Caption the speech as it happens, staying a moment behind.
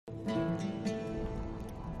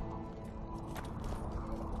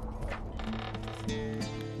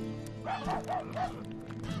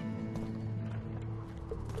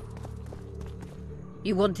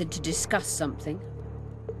You wanted to discuss something?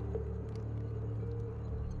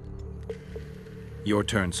 Your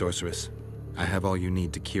turn, sorceress. I have all you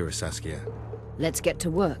need to cure Saskia. Let's get to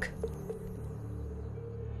work.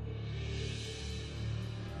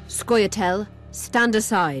 Scoia'tael, stand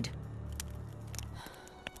aside.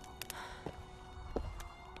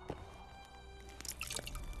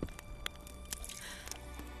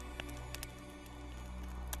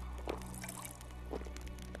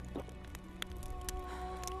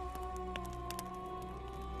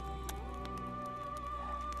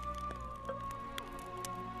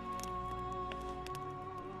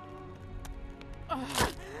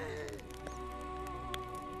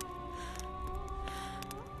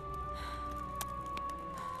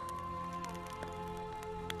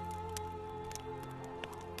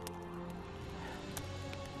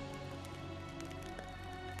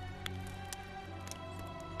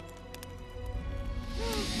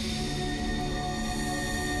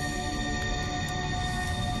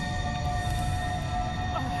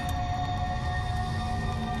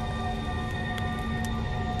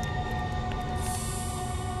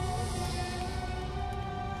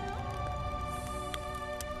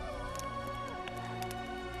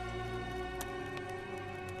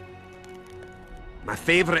 My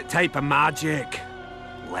favourite type of magic.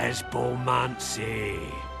 Lesbomancy.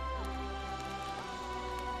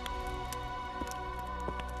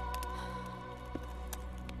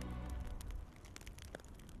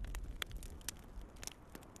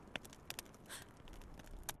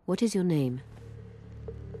 What is your name?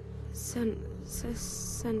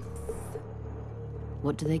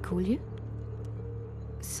 What do they call you?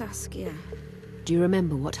 Saskia. Do you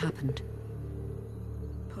remember what happened?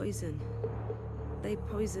 Poison. They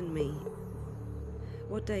poisoned me.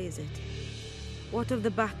 What day is it? What of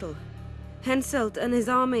the battle? Henselt and his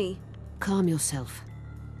army. Calm yourself.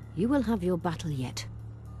 You will have your battle yet.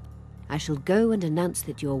 I shall go and announce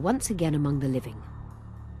that you're once again among the living.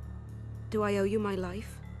 Do I owe you my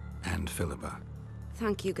life? And Philippa.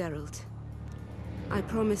 Thank you, Geralt. I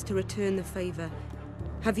promise to return the favor.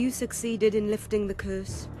 Have you succeeded in lifting the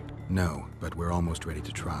curse? No, but we're almost ready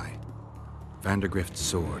to try. Vandergrift's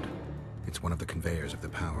sword. It's one of the conveyors of the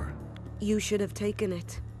power. You should have taken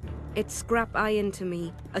it. It's scrap iron to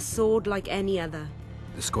me, a sword like any other.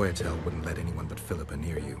 The Scoia'tael wouldn't let anyone but Philippa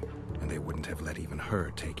near you, and they wouldn't have let even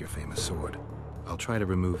her take your famous sword. I'll try to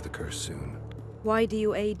remove the curse soon. Why do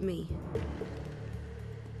you aid me?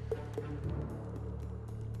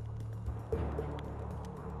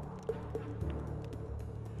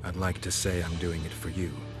 I'd like to say I'm doing it for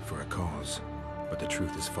you, for a cause, but the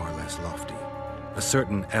truth is far less lofty. A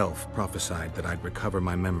certain elf prophesied that I'd recover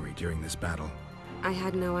my memory during this battle. I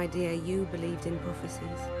had no idea you believed in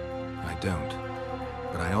prophecies. I don't.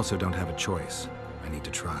 But I also don't have a choice. I need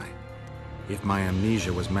to try. If my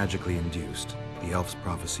amnesia was magically induced, the elf's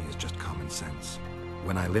prophecy is just common sense.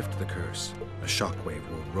 When I lift the curse, a shockwave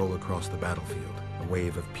will roll across the battlefield, a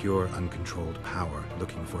wave of pure, uncontrolled power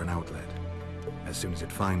looking for an outlet. As soon as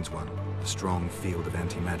it finds one, a strong field of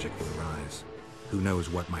anti-magic will arise. Who knows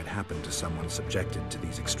what might happen to someone subjected to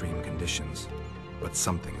these extreme conditions. But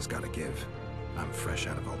something's gotta give. I'm fresh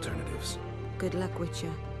out of alternatives. Good luck,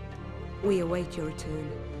 Witcher. We await your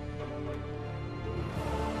return.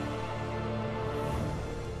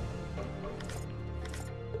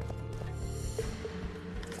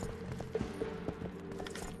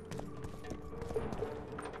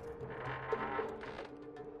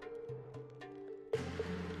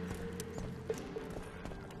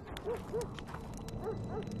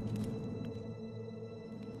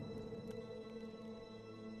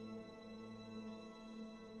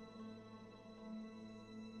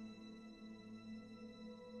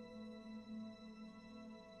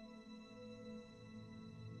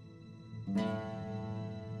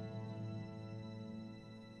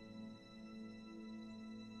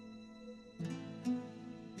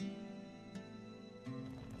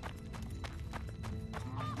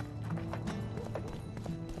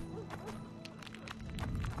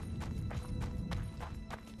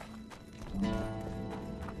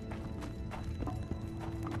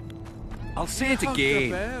 I'll say it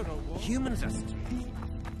again. Humans are...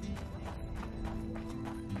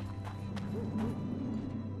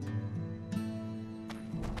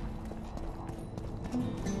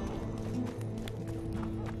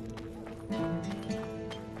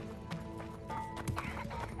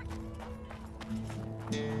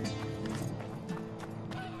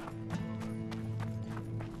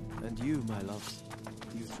 And you, my love,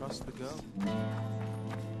 do you trust the girl?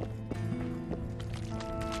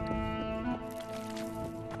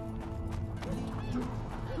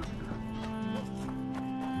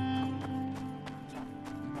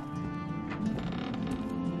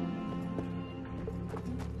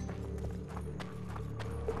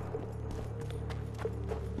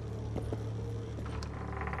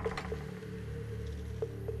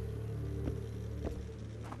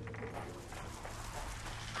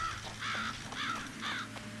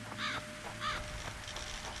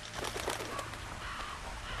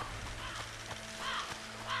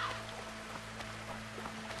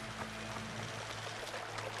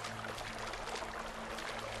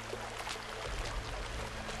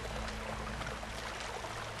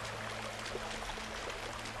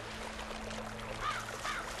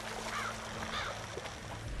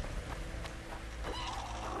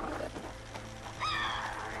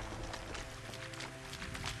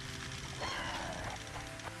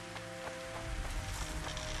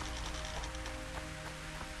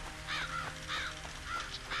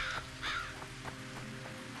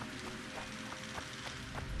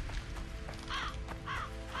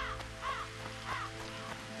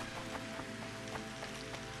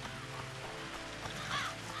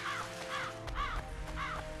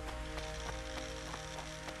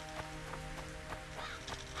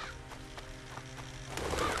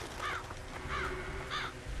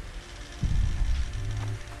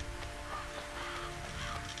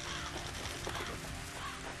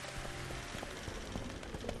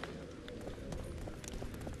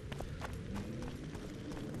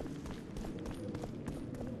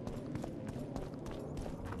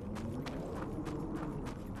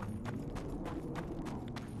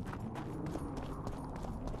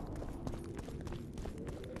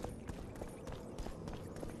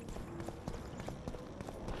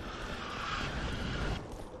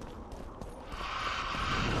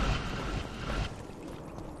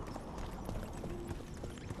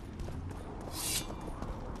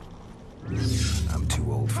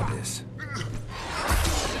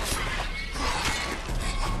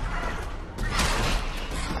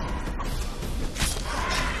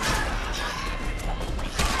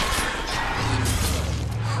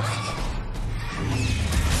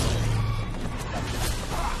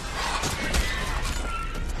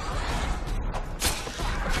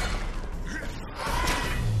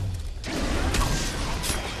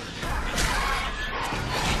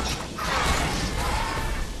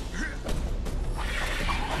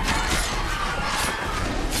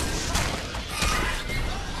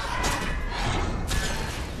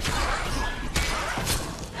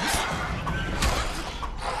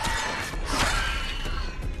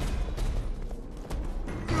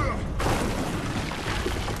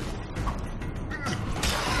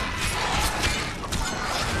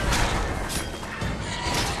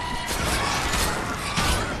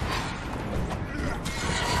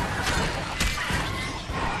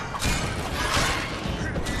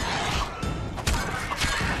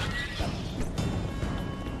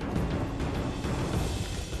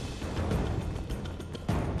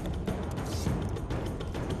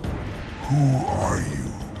 Who are you,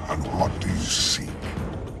 and what do you seek?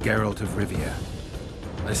 Geralt of Rivia.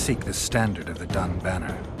 I seek the standard of the Dun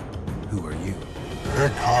Banner. Who are you?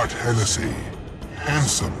 Eckhart Hennessy,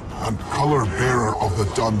 ensign and color-bearer of the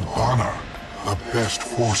Dun Banner, the best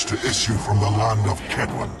force to issue from the land of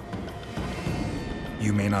Kedwin.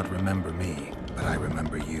 You may not remember me, but I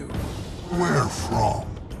remember you. Where from?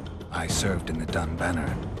 I served in the Dun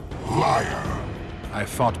Banner. Liar. I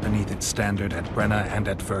fought beneath its standard at Brenna and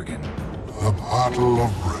at Vergen. The Battle of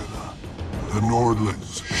Brenna. The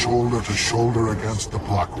Nordlings, shoulder to shoulder against the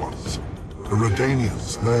Black Ones. The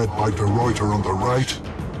Redanians, led by De Ruyter on the right.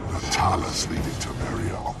 The Talus leading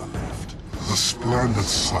Temeria on the left. A splendid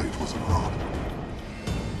sight, was it not?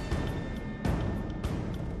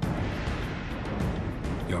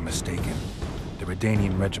 You're mistaken. The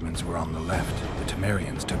Redanian regiments were on the left. The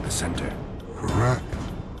Temerians took the center. Correct.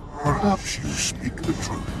 Perhaps you speak the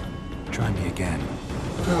truth. Try me again.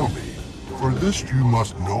 Tell me, for this you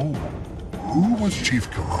must know. Who was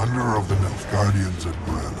chief commander of the Nilfgaardians at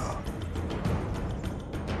Brenna?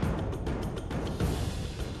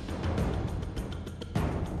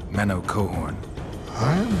 Menno Cohorn.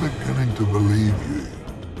 I am beginning to believe you.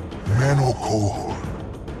 Menno Cohorn,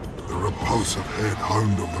 the repulsive head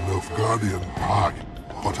hound of the Nilfgaardian pack,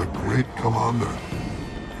 but a great commander.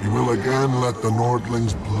 He will again let the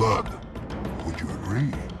Nordlings' blood. Would you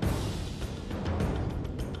agree?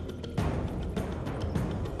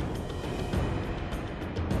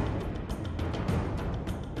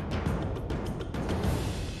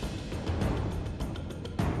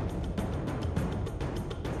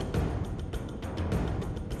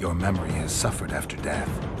 Your memory has suffered after death.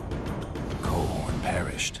 Cohorn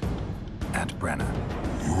perished. At Brenna.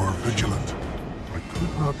 You are vigilant. I could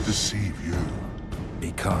not deceive you.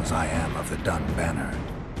 Because I am of the Dun Banner.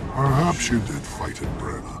 Perhaps you did fight at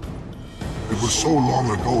Brenna. It was so long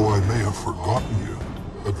ago I may have forgotten you.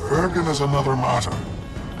 But Vergen is another matter.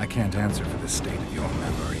 I can't answer for the state of your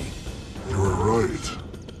memory. You are right.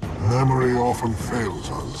 Memory often fails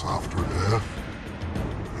us after death.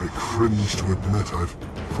 I cringe to admit I've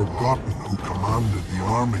forgotten who commanded the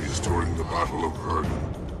armies during the Battle of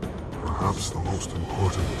Vergen. Perhaps the most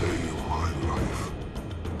important day of my life.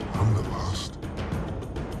 And the last.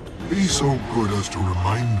 Be so good as to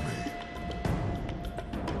remind me.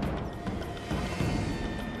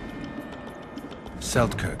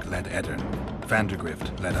 Seltkirk led Eddern.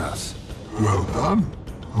 Vandergrift led us. Well done.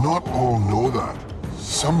 Not all know that.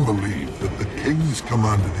 Some believe that the kings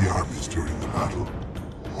commanded the armies during the battle,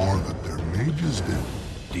 or that their mages did.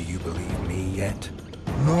 Do you believe me yet?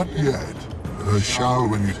 Not yet, but I shall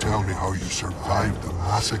when you tell me how you survived the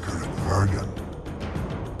massacre at Vergen.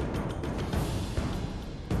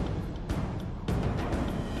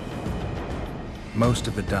 Most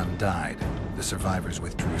of the Dun died. The survivors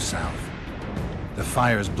withdrew south. The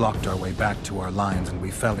fires blocked our way back to our lines and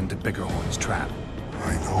we fell into Biggerhorn's trap.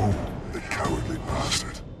 I know, the cowardly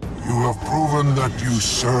bastard. You have proven that you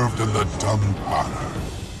served in the Dun Banner.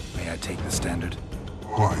 May I take the standard?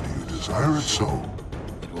 Why do you desire it so?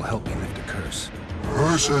 It will help me lift a curse.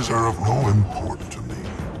 Curses are of no import to me.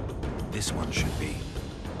 This one should be.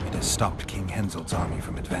 It has stopped King Henselt's army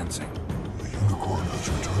from advancing. The unicorn has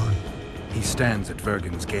returned. He stands at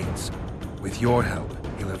Vergen's gates. With your help,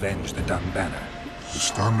 he'll avenge the Dun Banner. The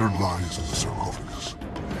standard lies in the sarcophagus.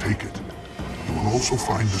 Take it. You will also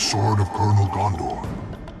find the sword of Colonel Gondor.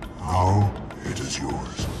 Now, it is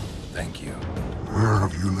yours. Thank you. Where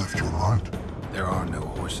have you left your mount? There are no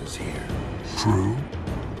horses here. True.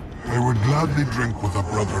 I would gladly drink with a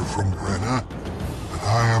brother from Brenna, but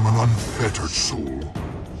I am an unfettered soul.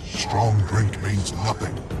 Strong drink means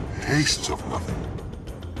nothing, tastes of nothing.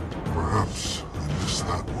 Perhaps I miss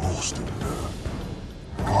that most in death.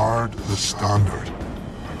 Guard the standard.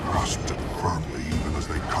 I grasped it firmly even as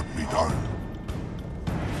they cut me down.